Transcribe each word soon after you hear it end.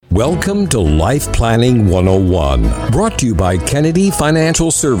Welcome to Life Planning 101, brought to you by Kennedy Financial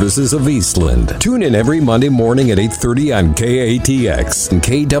Services of Eastland. Tune in every Monday morning at 8:30 on KATX and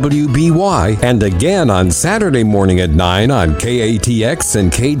KWBY, and again on Saturday morning at 9 on KATX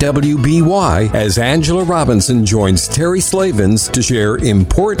and KWBY as Angela Robinson joins Terry Slavens to share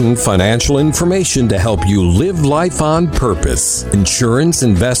important financial information to help you live life on purpose. Insurance,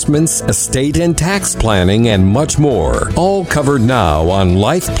 investments, estate and tax planning, and much more. All covered now on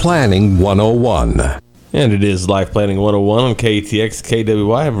Life Planning 101. And it is Life Planning 101 on KTX,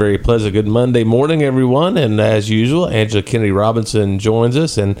 KWY. A very pleasant good Monday morning, everyone. And as usual, Angela Kennedy Robinson joins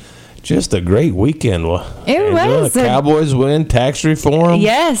us. And just a great weekend. It Angela, was. Cowboys win, tax reform.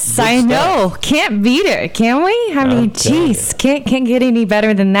 Yes, Good I stuff. know. Can't beat it, can we? I mean, geez, can't get any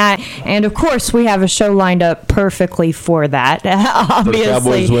better than that. And of course, we have a show lined up perfectly for that. Obviously, For the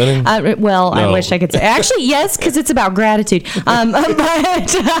Cowboys winning? I No. wish I could say. Actually, yes, because it's about gratitude. But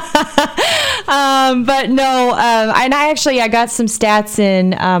no. And I got some stats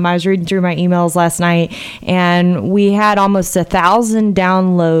in. I was reading through my emails last night, and we had almost 1,000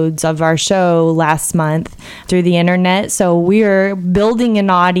 downloads of our show last month through the internet. So we're building an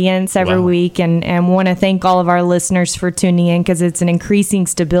audience every week, and want to thank all of our listeners for tuning in, because it's an increasing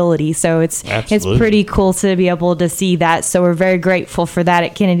stability. So it's pretty cool to be able to see that. So we're very grateful for that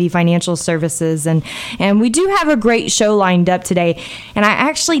at Kennedy Financial Services. And we do have a great show lined up today. And I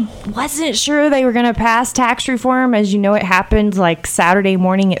actually wasn't sure they were going to pass tax reform. As you know, it happened like Saturday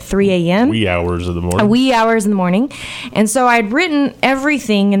morning at 3 a.m. Wee hours of the morning. Wee hours in the morning. And so I'd written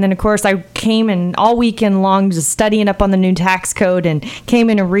everything, and then of course I came in all weekend long just studying up on the new tax code, and came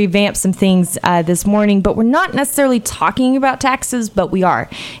in and revamped some things this morning. But we're not necessarily talking about taxes, but we are.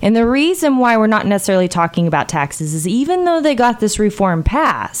 And the reason why we're not necessarily talking about taxes is even though they got this reform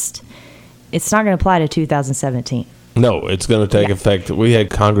passed, it's not going to apply to 2017. No, it's going to take effect. We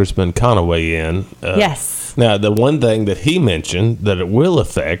had Congressman Conaway in. Yes. Now, the one thing that he mentioned that it will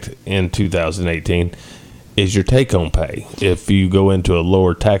affect in 2018 is your take-home pay. If you go into a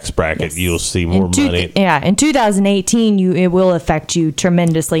lower tax bracket, you'll see more money. In 2018, it will affect you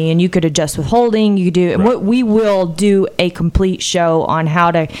tremendously, and you could adjust withholding. You could do. Right. We will do a complete show on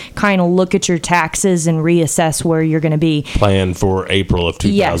how to kind of look at your taxes and reassess where you're going to be. Plan for April of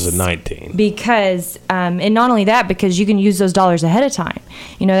 2019. Yes, because and not only that, because you can use those dollars ahead of time.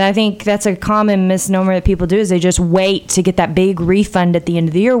 You know, I think that's a common misnomer that people do, is they just wait to get that big refund at the end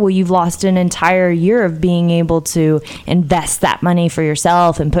of the year. Well, you've lost an entire year of being able to invest that money for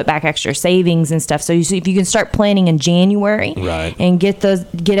yourself and put back extra savings and stuff. So if you can start planning in January, right, and get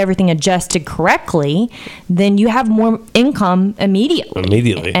everything adjusted correctly, then you have more income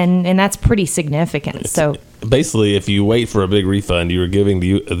immediately. And that's pretty significant. So basically, if you wait for a big refund, you are giving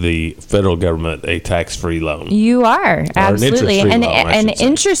the federal government a tax-free loan. You are, absolutely. An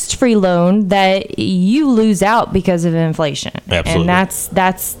interest-free loan that you lose out because of inflation. Absolutely. And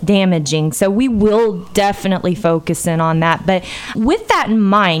that's damaging. So we will definitely focus in on that. But with that in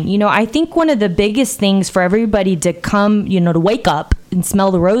mind, I think one of the biggest things for everybody to come, to wake up and smell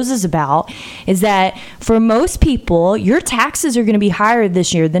the roses about is that for most people, your taxes are going to be higher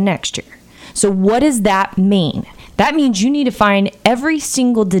this year than next year. So what does that mean? That means you need to find every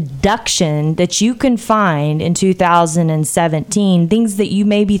single deduction that you can find in 2017, things that you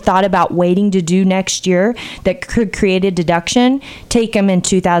maybe thought about waiting to do next year that could create a deduction, take them in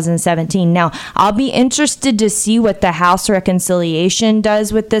 2017. Now, I'll be interested to see what the House reconciliation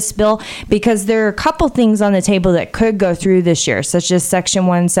does with this bill, because there are a couple things on the table that could go through this year, such as Section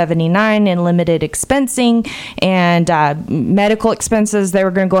 179 and limited expensing and medical expenses. They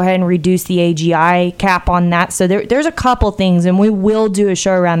were going to go ahead and reduce the AGI cap on that. So there's a couple things, and we will do a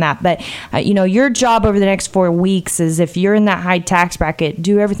show around that. But, your job over the next 4 weeks is, if you're in that high tax bracket,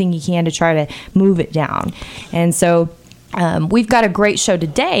 do everything you can to try to move it down. And so we've got a great show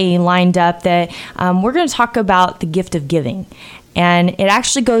today lined up that we're going to talk about the gift of giving. And it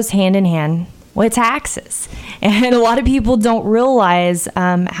actually goes hand in hand with taxes. And a lot of people don't realize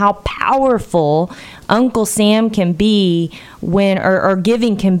how powerful Uncle Sam can be or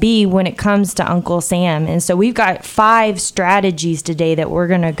giving can be when it comes to Uncle Sam. And so we've got 5 strategies today that we're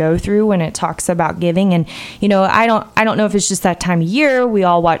going to go through when it talks about giving. And I don't know if it's just that time of year. We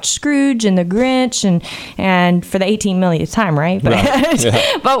all watch Scrooge and The Grinch and for the 18 millionth time, right? But,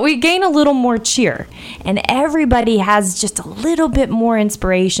 yeah. But we gain a little more cheer, and everybody has just a little bit more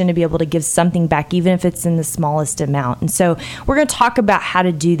inspiration to be able to give something back, even if it's in the smallest amount. And so we're going to talk about how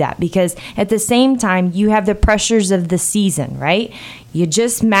to do that, because at the same time, meantime, you have the pressures of the season, right? You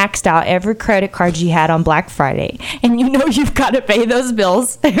just maxed out every credit card you had on Black Friday, and you know you've got to pay those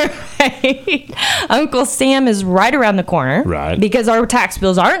bills, right? Uncle Sam is right around the corner, right? Because our tax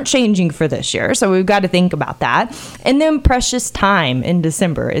bills aren't changing for this year, so we've got to think about that. And then precious time in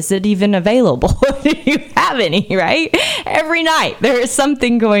December. Is it even available? Do you have any, right? Every night there is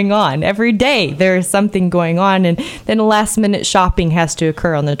something going on. Every day there is something going on, and then last minute shopping has to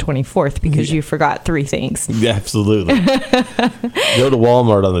occur on the 24th because you forgot 3 things. Yeah, absolutely. Go to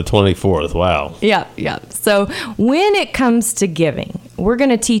Walmart on the 24th. Wow. Yeah. So when it comes to giving, we're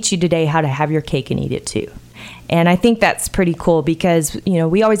going to teach you today how to have your cake and eat it too. And I think that's pretty cool because,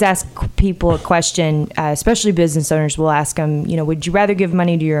 we always ask people a question, especially business owners. We'll ask them, would you rather give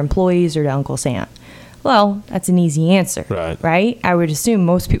money to your employees or to Uncle Sam? Well, that's an easy answer, right? I would assume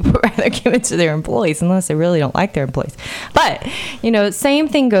most people would rather give it to their employees unless they really don't like their employees. But, same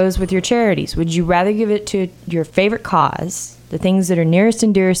thing goes with your charities. Would you rather give it to your favorite cause, the things that are nearest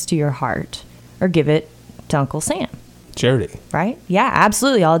and dearest to your heart, or give it to Uncle Sam? Charity. Right? Yeah,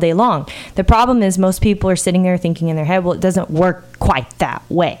 absolutely, all day long. The problem is most people are sitting there thinking in their head, well, it doesn't work quite that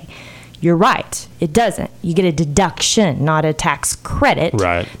way. You're right. It doesn't. You get a deduction, not a tax credit.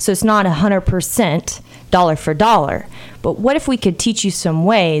 Right. So it's not 100% dollar for dollar. But what if we could teach you some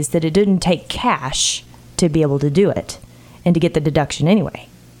ways that it didn't take cash to be able to do it and to get the deduction anyway?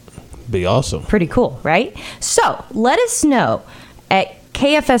 Be awesome. Pretty cool, right? So let us know at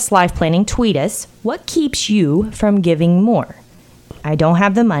KFS Life Planning. Tweet us, what keeps you from giving more? I don't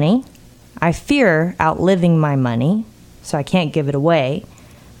have the money. I fear outliving my money, so I can't give it away.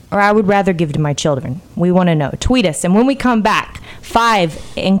 Or I would rather give it to my children. We want to know. Tweet us. And when we come back,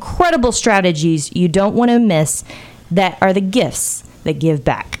 5 incredible strategies you don't want to miss that are the gifts that give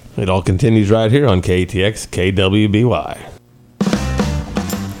back. It all continues right here on KATX KWBY.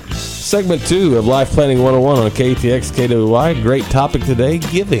 Segment 2 of Life Planning 101 on KATX KWBY. Great topic today,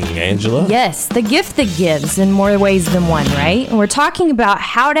 giving, Angela. Yes, the gift that gives in more ways than one, right? And we're talking about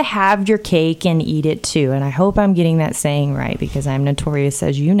how to have your cake and eat it too. And I hope I'm getting that saying right because I'm notorious,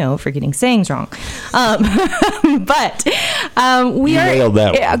 as you know, for getting sayings wrong. But we are nailed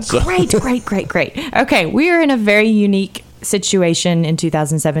that one, so. Great. Okay, we are in a very unique situation in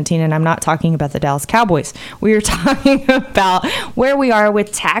 2017, and I'm not talking about the Dallas Cowboys. We are talking about where we are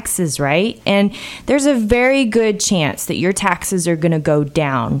with taxes, right? And there's a very good chance that your taxes are going to go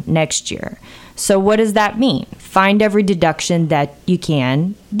down next year. So what does that mean? Find every deduction that you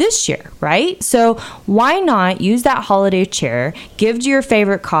can this year, right? So why not use that holiday cheer, give to your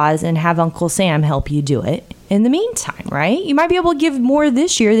favorite cause, and have Uncle Sam help you do it in the meantime, right? You might be able to give more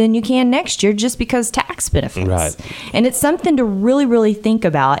this year than you can next year just because tax benefits. Right. And it's something to really, really think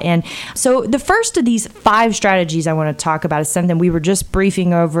about. And so the first of these 5 strategies I want to talk about is something we were just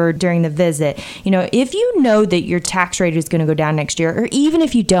briefing over during the visit. If you know that your tax rate is going to go down next year, or even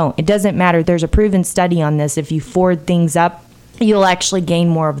if you don't, it doesn't matter. There's a proven study on this. If you forward things up, you'll actually gain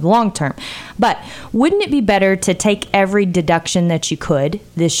more of the long term. But wouldn't it be better to take every deduction that you could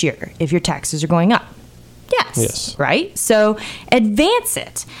this year if your taxes are going up? Yes. Right? So advance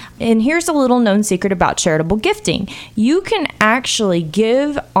it. And here's a little known secret about charitable gifting. You can actually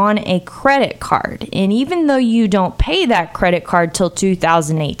give on a credit card. And even though you don't pay that credit card till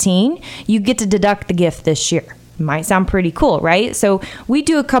 2018, you get to deduct the gift this year. Might sound pretty cool, right? So we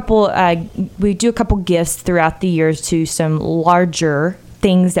do a couple gifts throughout the years to some larger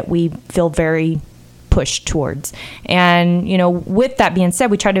things that we feel very push towards. And, with that being said,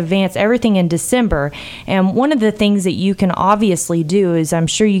 we try to advance everything in December. And one of the things that you can obviously do is I'm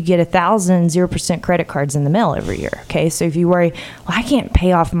sure you get 1,000 0% credit cards in the mail every year. Okay. So if you worry, well, I can't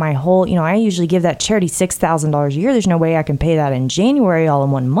pay off my whole, I usually give that charity $6,000 a year. There's no way I can pay that in January all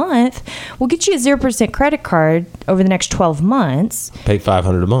in one month. We'll get you a 0% credit card over the next 12 months. Pay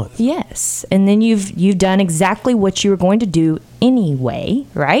 $500 a month. Yes. And then you've done exactly what you were going to do anyway,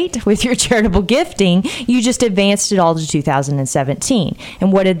 right? With your charitable gifting, you just advanced it all to 2017.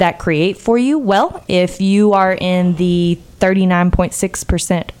 And what did that create for you? Well, if you are in the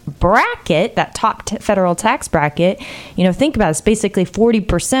 39.6% bracket, that top federal tax bracket, think about it. It's basically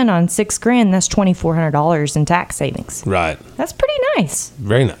 40% on $6,000. That's $2,400 in tax savings. Right. That's pretty nice.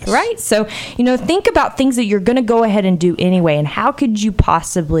 Very nice. Right. So, think about things that you're going to go ahead and do anyway, and how could you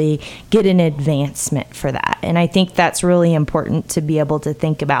possibly get an advancement for that? And I think that's really important to be able to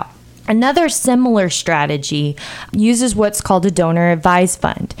think about. Another similar strategy uses what's called a donor advised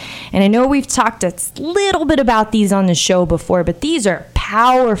fund. And I know we've talked a little bit about these on the show before, but these are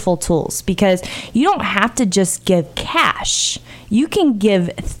powerful tools because you don't have to just give cash. you can give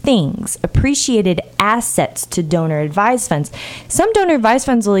things, appreciated assets, to donor advised funds. Some donor advised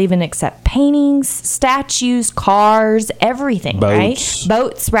funds will even accept paintings, statues, cars, everything, Boats. right?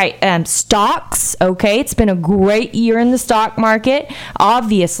 Boats, right. Stocks, okay? It's been a great year in the stock market.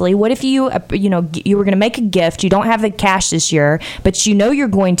 Obviously, what if you were going to make a gift, you don't have the cash this year, but you know you're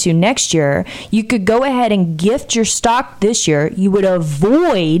going to next year, you could go ahead and gift your stock this year. You would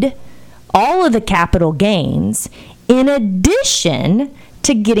avoid all of the capital gains in addition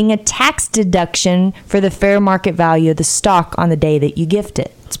to getting a tax deduction for the fair market value of the stock on the day that you gift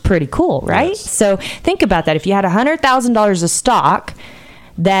it. It's pretty cool, right? Yes. So think about that. If you had $100,000 of stock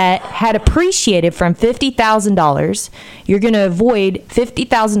that had appreciated from $50,000, you're going to avoid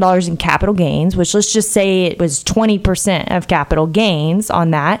 $50,000 in capital gains, which let's just say it was 20% of capital gains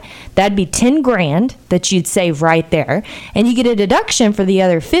on that. That'd be 10 grand that you'd save right there. And you get a deduction for the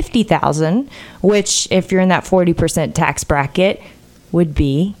other 50,000, which if you're in that 40% tax bracket would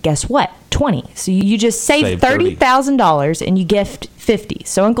be, guess what? 20. So you just save $30,000 and you gift 50.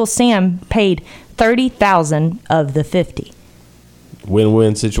 So Uncle Sam paid 30,000 of the 50.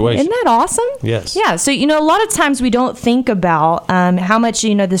 Win-win situation. Isn't that awesome? Yes. Yeah. So, a lot of times we don't think about how much,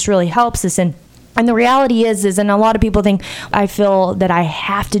 this really helps us. And the reality is, and a lot of people think, I feel that I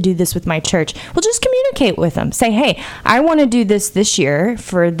have to do this with my church. Well, just communicate with them. Say, hey, I want to do this year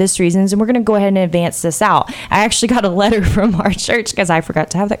for this reasons, and we're going to go ahead and advance this out. I actually got a letter from our church because I forgot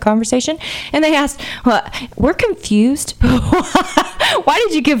to have that conversation. And they asked, well, we're confused. Why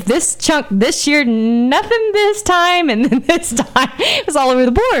did you give this chunk this year, nothing this time, and then this time? It was all over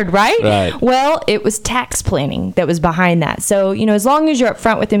the board, right? Right. Well, it was tax planning that was behind that. So, as long as you're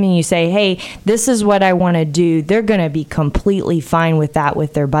upfront with them and you say, hey, this is what I want to do, they're going to be completely fine with that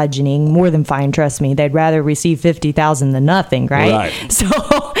with their budgeting. More than fine, trust me. They'd rather receive $50,000 than nothing, right? So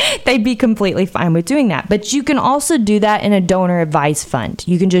they'd be completely fine with doing that. But you can also do that in a donor advised fund.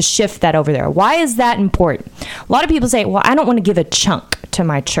 You can just shift that over there. Why is that important? A lot of people say, well, I don't want to give a chunk to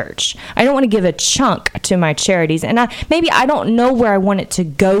my church. I don't want to give a chunk to my charities. And maybe I don't know where I want it to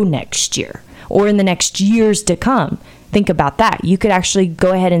go next year or in the next years to come. Think about that. You could actually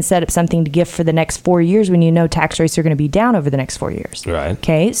go ahead and set up something to gift for the next 4 years when you know tax rates are going to be down over the next 4 years. Right.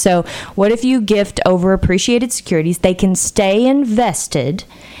 Okay. So what if you gift over appreciated securities? They can stay invested.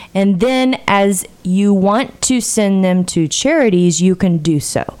 And then as you want to send them to charities, you can do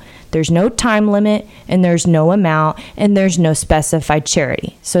so. There's no time limit, and there's no amount, and there's no specified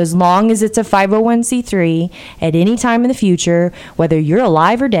charity. So as long as it's a 501c3 at any time in the future, whether you're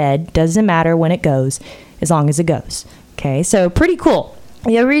alive or dead, doesn't matter when it goes, as long as it goes. Okay, so pretty cool.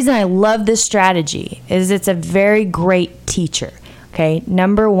 The reason I love this strategy is it's a very great teacher. Okay,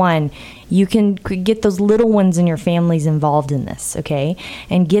 number one, you can get those little ones in your families involved in this, okay,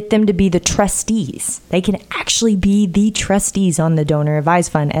 and get them to be the trustees. They can actually be the trustees on the donor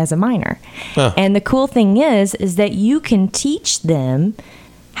advised fund as a minor. Huh. And the cool thing is that you can teach them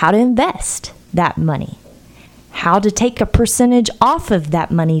how to invest that money, how to take a percentage off of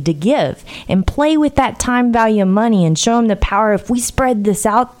that money to give, and play with that time value of money and show them the power. If we spread this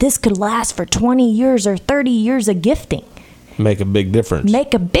out, this could last for 20 years or 30 years of gifting. Make a big difference.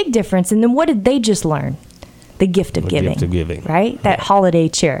 Make a big difference. And then what did they just learn? The gift of giving. Gift of giving. Right? That holiday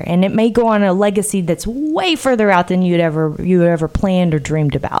cheer. And it may go on a legacy that's way further out than you ever planned or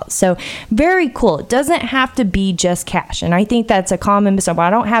dreamed about. So very cool. It doesn't have to be just cash. And I think that's a common mistake. Well,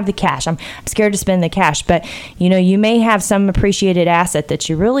 I don't have the cash. I'm scared to spend the cash. But you may have some appreciated asset that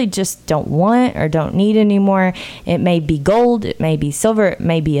you really just don't want or don't need anymore. It may be gold, it may be silver, it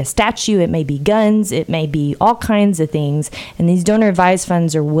may be a statue, it may be guns, it may be all kinds of things. And these donor advised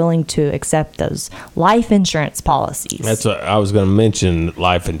funds are willing to accept those. Life insurance policies. That's what I was going to mention,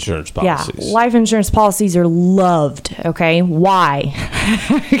 life insurance policies. Yeah, life insurance policies are loved, okay? Why?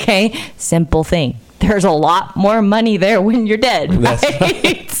 Okay, simple thing. There's a lot more money there when you're dead,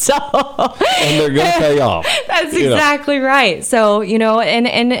 right? So, and they're going to pay off. That's exactly right. So,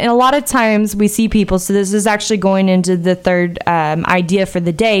 and a lot of times we see people, so this is actually going into the third idea for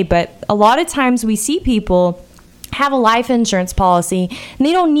the day, but a lot of times we see people have a life insurance policy and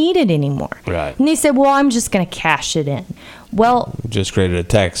they don't need it anymore. Right. And they say, well, I'm just going to cash it in. Well, just created a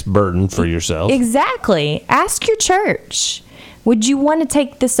tax burden for yourself. Exactly. Ask your church, would you want to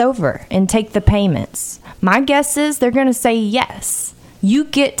take this over and take the payments? My guess is they're going to say yes. You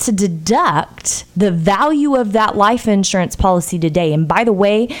get to deduct the value of that life insurance policy today. And by the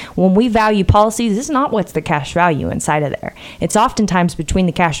way, when we value policies, this is not what's the cash value inside of there. It's oftentimes between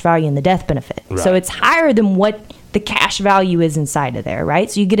the cash value and the death benefit. Right. So it's higher than what the cash value is inside of there,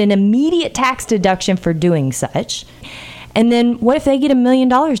 right? So you get an immediate tax deduction for doing such. And then what if they get $1 million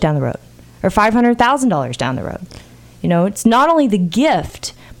down the road or $500,000 down the road? It's not only the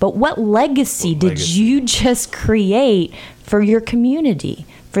gift, but what legacy did you just create for your community,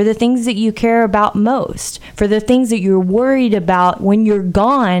 for the things that you care about most, for the things that you're worried about when you're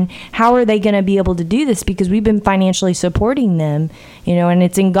gone? How are they going to be able to do this? Because we've been financially supporting them, and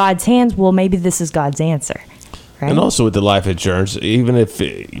it's in God's hands. Well, maybe this is God's answer. Right? And also with the life insurance, even if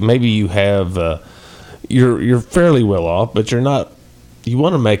maybe you have, you're fairly well off, but you're not, you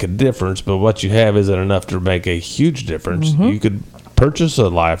want to make a difference, but what you have isn't enough to make a huge difference. You could purchase a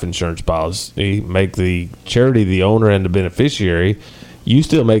life insurance policy, make the charity the owner and the beneficiary. You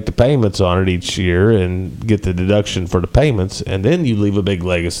still make the payments on it each year and get the deduction for the payments, and then you leave a big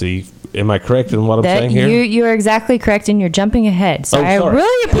legacy. Am I correct in what I'm saying here? You are exactly correct, and you're jumping ahead. So I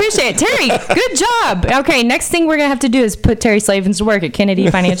really appreciate it. Terry, good job. Okay, next thing we're going to have to do is put Terry Slavens to work at Kennedy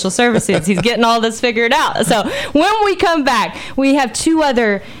Financial Services. He's getting all this figured out. So when we come back, we have two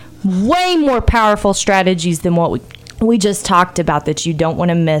other way more powerful strategies than what we just talked about that you don't want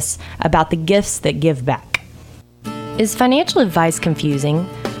to miss about the gifts that give back. Is financial advice confusing?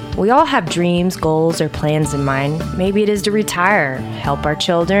 We all have dreams, goals, or plans in mind. Maybe it is to retire, help our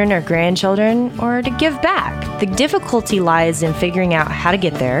children or grandchildren, or to give back. The difficulty lies in figuring out how to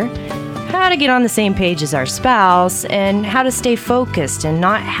get there, how to get on the same page as our spouse, and how to stay focused and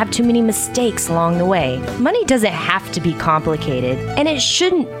not have too many mistakes along the way. Money doesn't have to be complicated, and it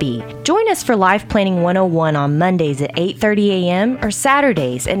shouldn't be. Join us for Life Planning 101 on Mondays at 8:30 a.m. or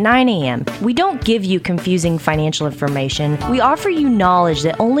Saturdays at 9 a.m. We don't give you confusing financial information. We offer you knowledge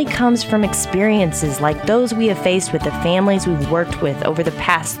that only comes from experiences like those we have faced with the families we've worked with over the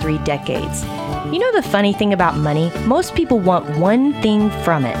past 3 decades. You know the funny thing about money? Most people want one thing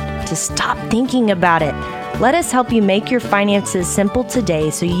from it: to stop thinking about it. Let us help you make your finances simple today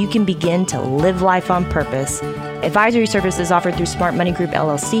so you can begin to live life on purpose. Advisory services offered through Smart Money Group,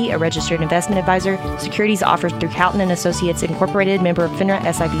 LLC, a registered investment advisor. Securities offered through Cowton & Associates, Incorporated, member of FINRA,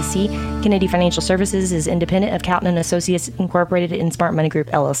 SIPC. Kennedy Financial Services is independent of Cowton & Associates, Incorporated, and Smart Money Group,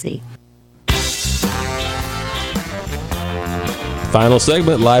 LLC. Final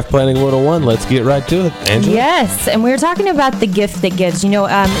segment, Life Planning 101. Let's get right to it. Angela? Yes, and we were talking about the gift that gives.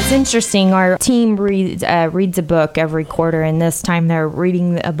 It's interesting. Our team reads a book every quarter, and this time they're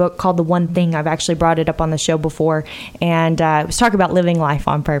reading a book called The One Thing. I've actually brought it up on the show before, and it was talking about living life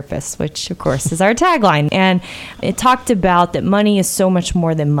on purpose, which, of course, is our tagline. And it talked about that money is so much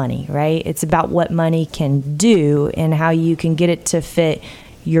more than money, right? It's about what money can do and how you can get it to fit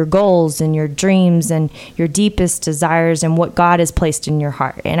your goals and your dreams and your deepest desires and what God has placed in your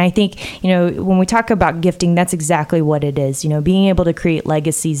heart. And I think, when we talk about gifting, that's exactly what it is, being able to create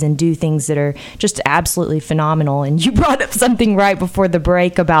legacies and do things that are just absolutely phenomenal. And you brought up something right before the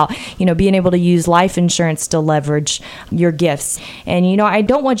break about, being able to use life insurance to leverage your gifts. And, I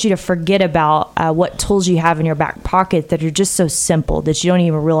don't want you to forget about what tools you have in your back pocket that are just so simple that you don't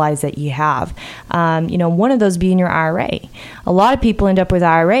even realize that you have. One of those being your IRA. A lot of people end up with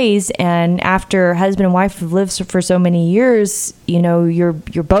IRAs, and after husband and wife have lived for so many years, you're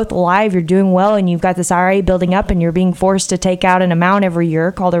both alive, you're doing well, and you've got this IRA building up, and you're being forced to take out an amount every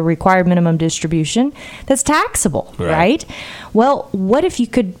year called a required minimum distribution that's taxable, right? Well, what if you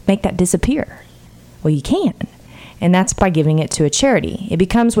could make that disappear? Well, you can. And that's by giving it to a charity. It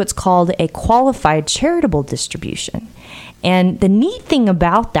becomes what's called a qualified charitable distribution. And the neat thing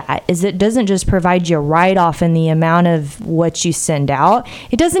about that is it doesn't just provide you a write-off in the amount of what you send out.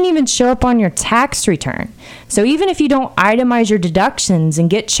 It doesn't even show up on your tax return. So even if you don't itemize your deductions and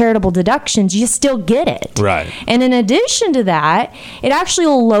get charitable deductions, you still get it. Right. And in addition to that, it actually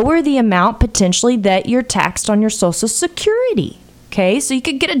will lower the amount potentially that you're taxed on your Social Security. Okay, so you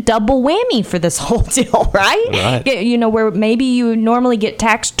could get a double whammy for this whole deal, right? Where maybe you normally get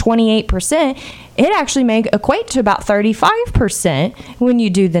taxed 28%, it actually may equate to about 35% when you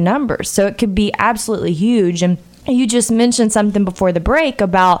do the numbers. So it could be absolutely huge. And you just mentioned something before the break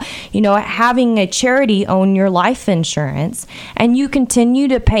about, having a charity own your life insurance, and you continue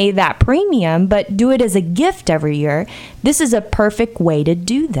to pay that premium, but do it as a gift every year. This is a perfect way to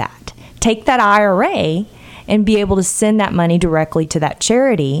do that. Take that IRA and be able to send that money directly to that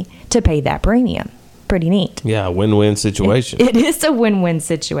charity to pay that premium. Pretty neat. Yeah, win-win situation. It is a win-win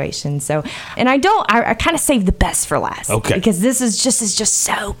situation. So, and I kind of save the best for last. Okay. Because this is just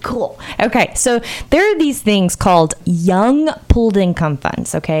so cool. Okay, so there are these things called young pooled income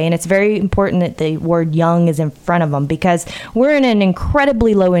funds, okay? And it's very important that the word young is in front of them because we're in an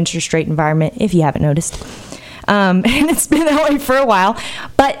incredibly low interest rate environment, if you haven't noticed. And it's been that way for a while,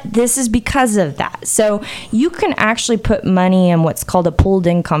 but this is because of that. So you can actually put money in what's called a pooled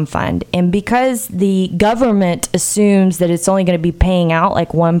income fund. And because the government assumes that it's only going to be paying out like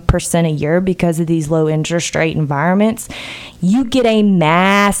 1% a year because of these low interest rate environments, you get a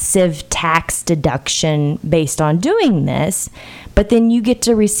massive tax deduction based on doing this, but then you get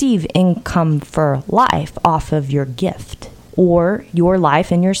to receive income for life off of your gift, or your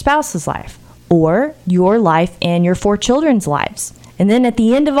life and your spouse's life, or your life and your 4 children's lives. And then at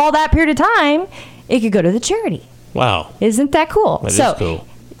the end of all that period of time, it could go to the charity. Wow. Isn't that cool? That is cool.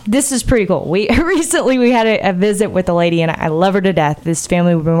 This is pretty cool. We had a visit with a lady, and I love her to death. This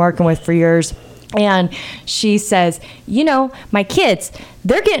family we've been working with for years. And she says, my kids,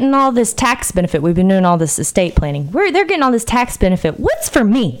 they're getting all this tax benefit. We've been doing all this estate planning. They're getting all this tax benefit. What's for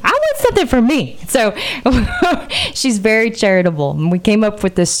me? I want something for me. So she's very charitable. And we came up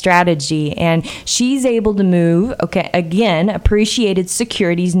with this strategy, and she's able to move, again, appreciated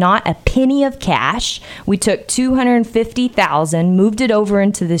securities, not a penny of cash. We took $250,000, moved it over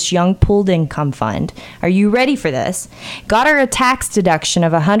into this young pooled income fund. Are you ready for this? Got her a tax deduction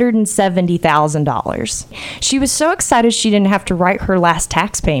of $170,000. She was so excited she didn't have to write her last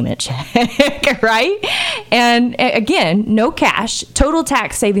tax payment check, right? And again, no cash. Total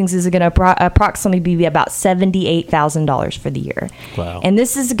tax savings is going to approximately be about $78,000 for the year. Wow. And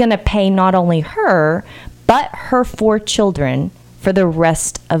this is going to pay not only her, but her 4 children for the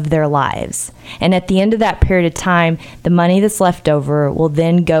rest of their lives. And at the end of that period of time, the money that's left over will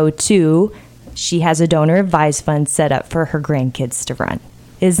then go to, she has a donor advised fund set up for her grandkids to run.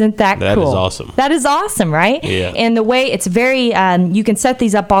 Isn't that cool? That is awesome. That is awesome, right? Yeah. And the way it's very, you can set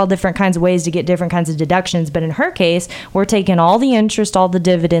these up all different kinds of ways to get different kinds of deductions. But in her case, we're taking all the interest, all the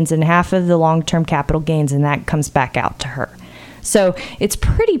dividends, and half of the long-term capital gains, and that comes back out to her. So it's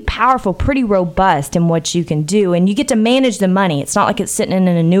pretty powerful, pretty robust in what you can do. And you get to manage the money. It's not like it's sitting in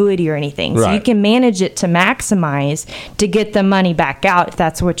an annuity or anything. Right. So you can manage it to maximize to get the money back out if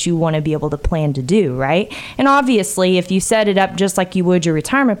that's what you want to be able to plan to do, right? And obviously, if you set it up just like you would your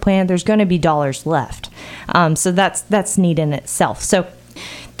retirement plan, there's going to be dollars left. So that's neat in itself. So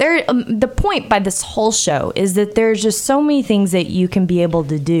the point by this whole show is that there's just so many things that you can be able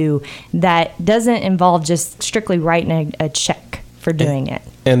to do that doesn't involve just strictly writing a check for doing it.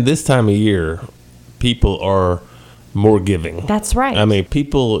 And this time of year, people are more giving. That's right. I mean,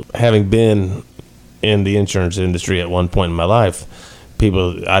 people, having been in the insurance industry at one point in my life,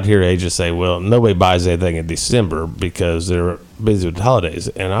 I'd hear agents say, well, nobody buys anything in December because they're busy with the holidays.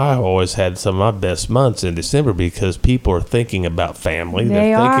 And I always had some of my best months in December because people are thinking about family.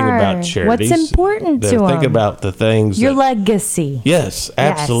 They're thinking about charities. What's important to them. They're thinking about the things. Your legacy. Yes,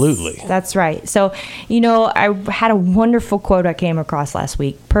 absolutely. Yes, that's right. So, I had a wonderful quote I came across last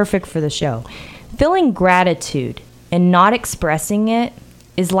week. Perfect for the show. Feeling gratitude and not expressing it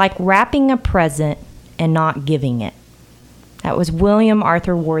is like wrapping a present and not giving it. That was William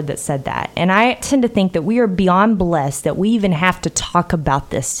Arthur Ward that said that. And I tend to think that we are beyond blessed that we even have to talk about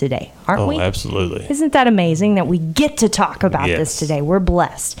this today, aren't we? Oh, absolutely. Isn't that amazing that we get to talk about Yes. this today? We're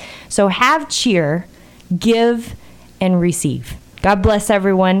blessed. So have cheer, give, and receive. God bless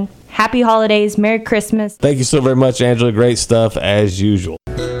everyone. Happy holidays. Merry Christmas. Thank you so very much, Angela. Great stuff as usual.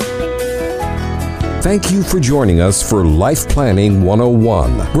 Thank you for joining us for Life Planning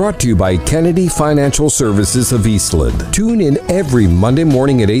 101, brought to you by Kennedy Financial Services of Eastland. Tune in every Monday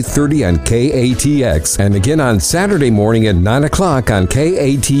morning at 8:30 on KATX and again on Saturday morning at 9 o'clock on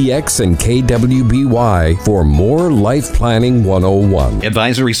KATX and KWBY for more Life Planning 101.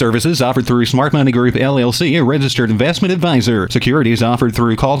 Advisory services offered through Smart Money Group, LLC, a registered investment advisor. Securities offered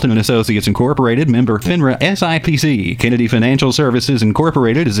through Carlton & Associates Incorporated, member FINRA SIPC. Kennedy Financial Services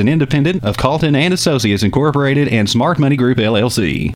Incorporated is an independent of Carlton & Associates Incorporated and Smart Money Group, LLC.